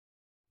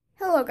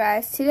Hello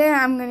guys, today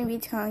I'm going to be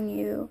telling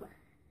you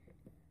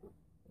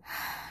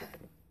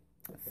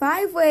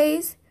 5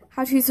 ways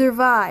how to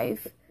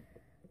survive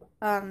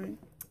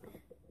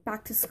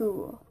back to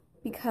school,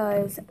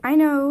 because I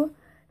know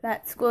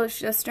that school is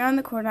just around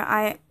the corner.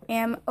 I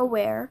am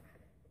aware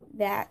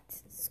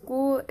that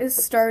school is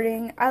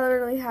starting. I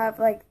literally have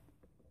like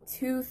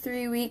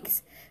 2-3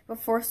 weeks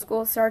before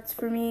school starts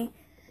for me,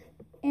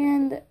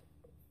 and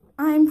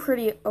I'm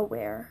pretty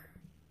aware.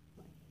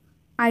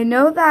 I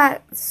know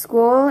that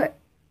school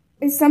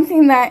is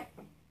something that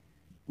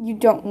you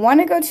don't want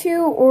to go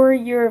to or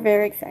you're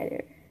very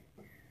excited.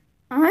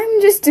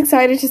 I'm just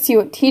excited to see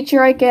what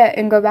teacher I get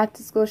and go back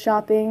to school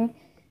shopping,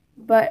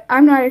 but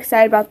I'm not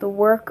excited about the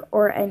work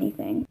or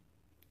anything.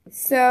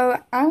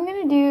 So I'm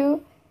going to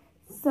do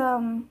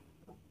some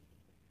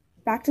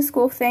back to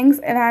school things,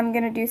 and I'm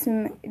going to do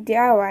some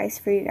DIYs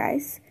for you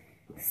guys.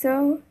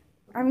 So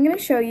I'm going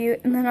to show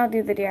you, and then I'll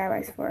do the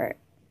DIYs for it.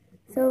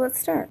 So let's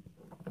start.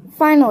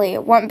 Finally,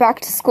 went back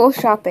to school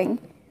shopping.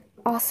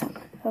 Awesome.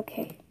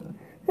 Okay,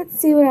 let's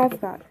see what I've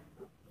got.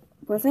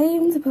 Was I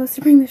even supposed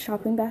to bring the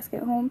shopping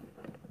basket home?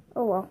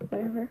 Oh well,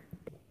 whatever.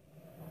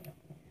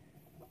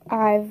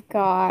 I've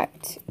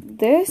got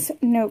this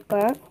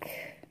notebook.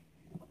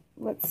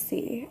 Let's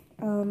see.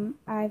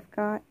 I've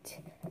got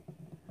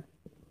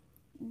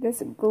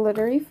this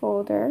glittery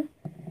folder,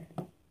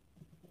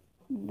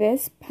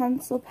 this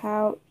pencil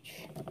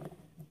pouch,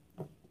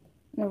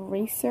 an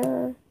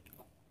eraser,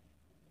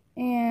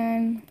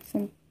 and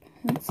some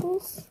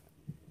pencils.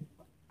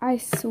 I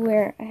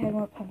swear I had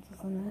more pencils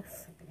on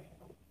this.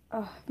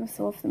 Oh, I must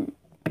have left them.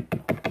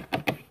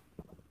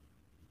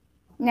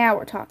 Now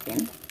we're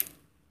talking.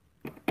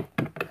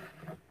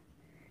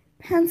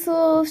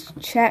 Pencils,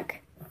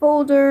 check.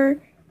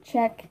 Folder,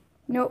 check.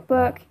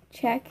 Notebook,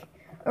 check.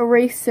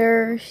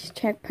 Eraser,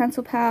 check.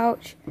 Pencil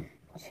pouch,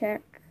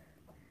 check.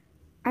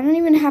 I don't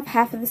even have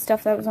half of the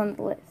stuff that was on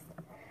the list.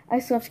 I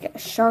still have to get a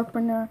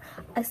sharpener.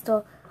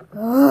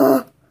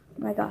 Oh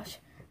my gosh.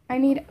 I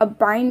need a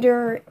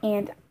binder,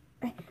 and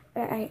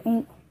I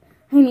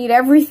need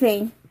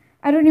everything.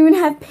 I don't even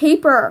have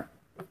paper.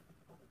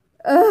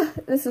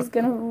 This is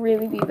gonna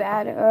really be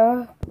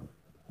bad.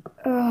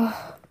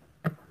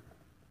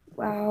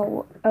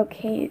 Wow.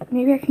 Okay,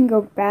 maybe I can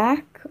go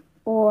back,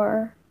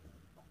 or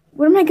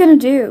what am I gonna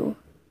do?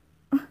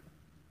 I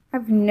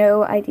have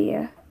no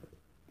idea.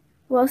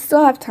 Well, I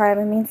still have time.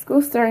 I mean,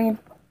 school's starting in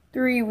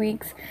 3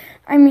 weeks.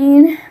 I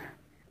mean,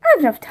 I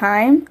have enough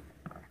time.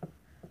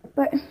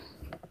 But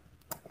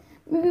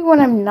maybe when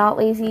I'm not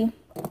lazy,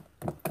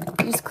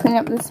 just clean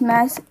up this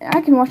mess and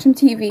I can watch some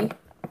TV.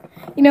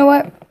 You know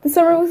what? The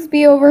summer will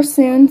be over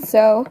soon,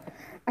 so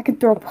I can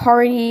throw a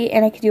party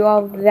and I can do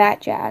all of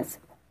that jazz.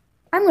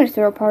 I'm going to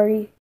throw a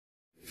party.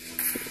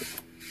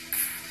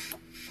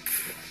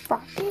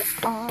 Rock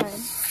it on.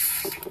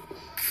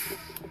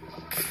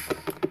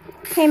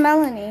 Hey,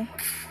 Melanie.